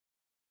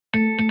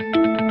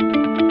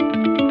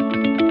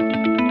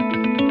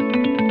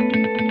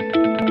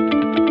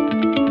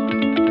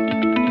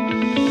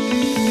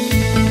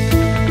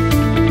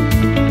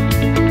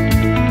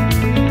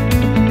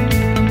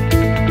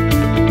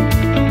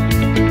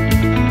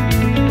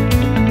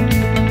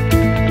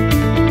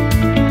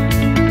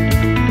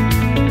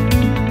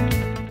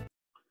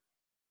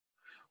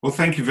Well,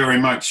 thank you very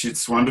much.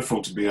 It's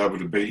wonderful to be able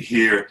to be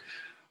here.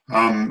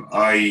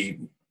 I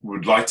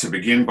would like to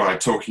begin by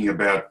talking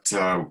about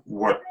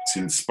what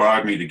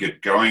inspired me to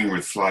get going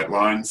with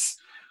Flightlines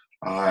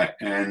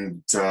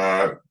and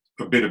a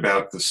bit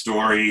about the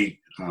story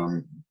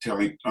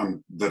telling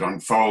that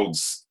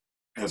unfolds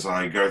as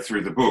I go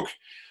through the book.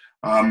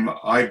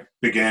 I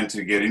began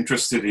to get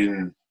interested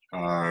in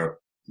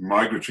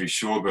migratory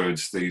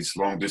shorebirds, these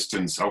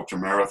long-distance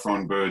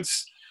ultramarathon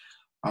birds,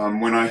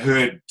 when I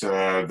heard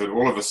that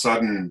all of a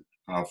sudden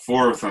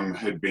 4 of them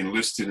had been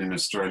listed in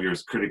Australia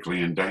as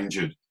critically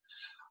endangered.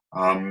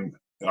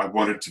 I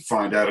wanted to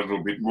find out a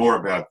little bit more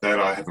about that.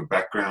 I have a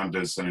background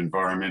as an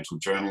environmental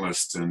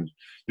journalist, and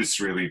this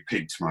really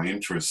piqued my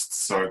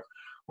interest. So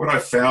what I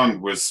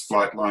found was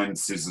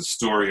Flightlines is a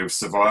story of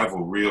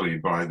survival, really,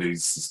 by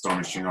these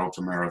astonishing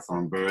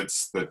ultramarathon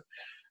birds, that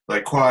they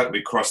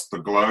quietly cross the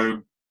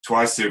globe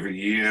twice every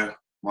year,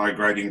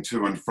 migrating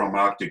to and from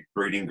Arctic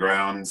breeding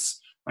grounds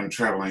and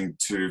travelling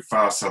to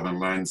far southern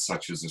lands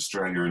such as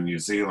Australia and New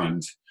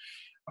Zealand.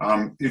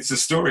 It's a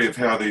story of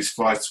how these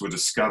flights were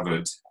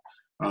discovered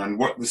and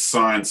what the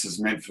science has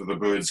meant for the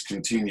birds'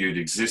 continued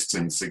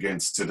existence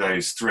against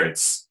today's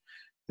threats.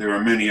 There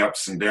are many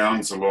ups and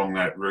downs along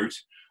that route,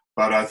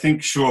 but I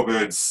think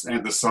shorebirds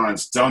and the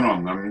science done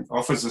on them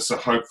offers us a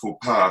hopeful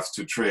path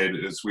to tread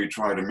as we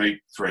try to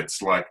meet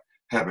threats like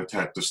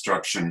habitat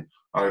destruction,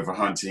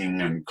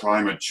 overhunting, and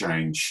climate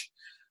change.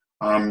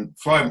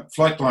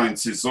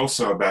 Flightlines is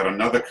also about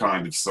another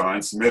kind of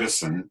science,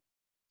 medicine,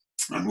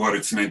 and what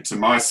it's meant to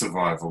my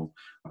survival,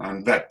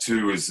 and that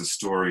too is a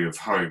story of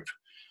hope.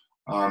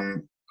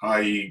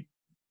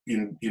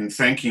 In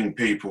thanking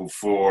people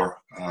for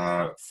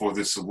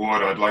this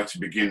award, I'd like to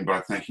begin by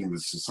thanking the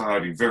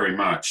Society very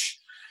much.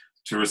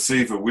 To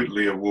receive a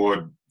Whitley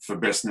Award for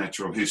Best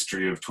Natural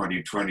History of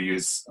 2020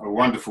 is a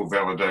wonderful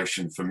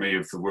validation for me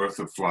of the worth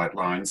of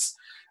Flightlines,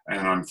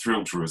 and I'm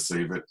thrilled to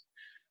receive it.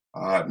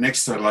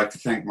 Next, I'd like to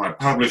thank my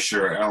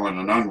publisher, Allen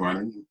and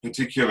Unwin,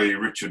 particularly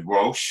Richard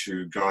Walsh,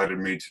 who guided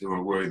me to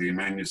a worthy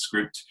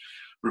manuscript,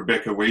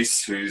 Rebecca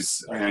Weiss,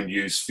 who's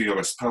ANU's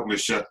fearless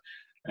publisher,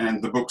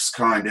 and the book's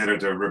kind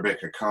editor,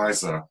 Rebecca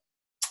Kaiser.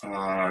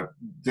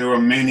 There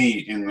are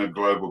many in the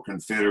global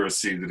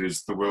confederacy that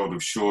is the world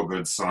of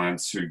shorebird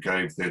science who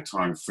gave their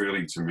time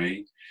freely to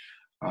me,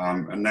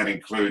 and that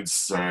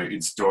includes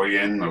its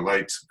doyen, the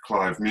late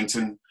Clive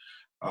Minton,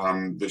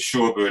 the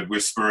shorebird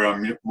whisperer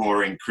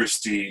Maureen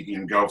Christie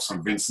in Gulf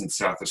St Vincent,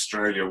 South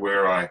Australia,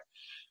 where I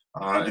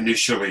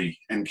initially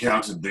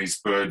encountered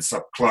these birds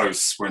up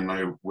close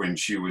when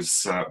she was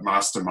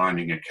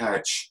masterminding a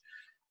catch.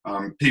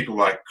 People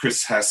like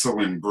Chris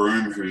Hassel in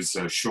Broome, who's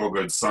a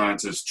shorebird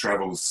scientist,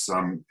 travels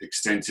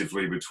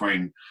extensively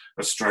between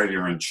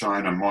Australia and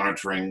China,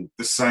 monitoring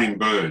the same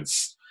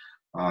birds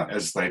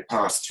as they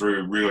pass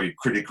through really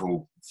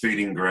critical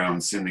feeding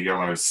grounds in the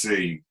Yellow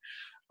Sea.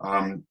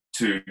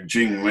 To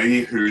Jing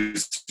Li,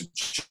 who's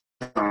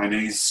a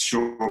Chinese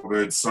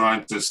shorebird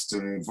scientist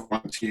and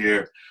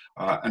volunteer,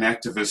 an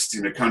activist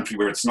in a country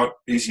where it's not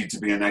easy to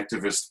be an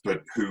activist,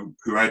 but who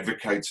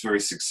advocates very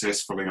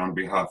successfully on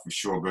behalf of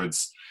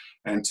shorebirds.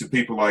 And to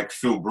people like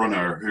Phil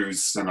Brunner,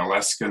 who's an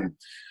Alaskan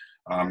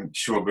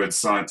shorebird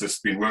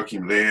scientist, been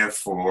working there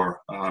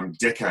for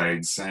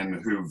decades,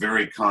 and who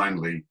very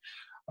kindly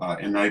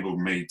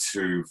enabled me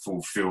to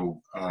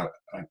fulfill a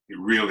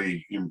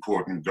really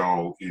important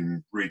goal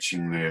in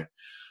reaching there.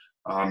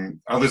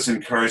 Others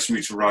encouraged me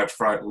to write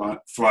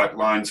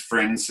Flightlines,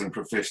 friends and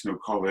professional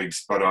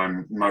colleagues, but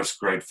I'm most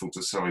grateful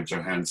to Sally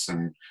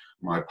Johansson,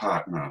 my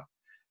partner.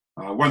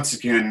 Once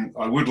again,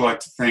 I would like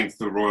to thank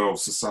the Royal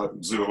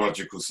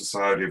Zoological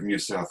Society of New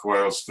South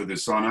Wales for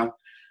this honour,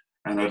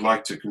 and I'd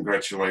like to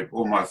congratulate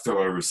all my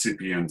fellow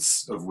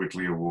recipients of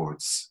Whitley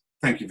Awards.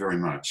 Thank you very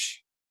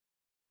much.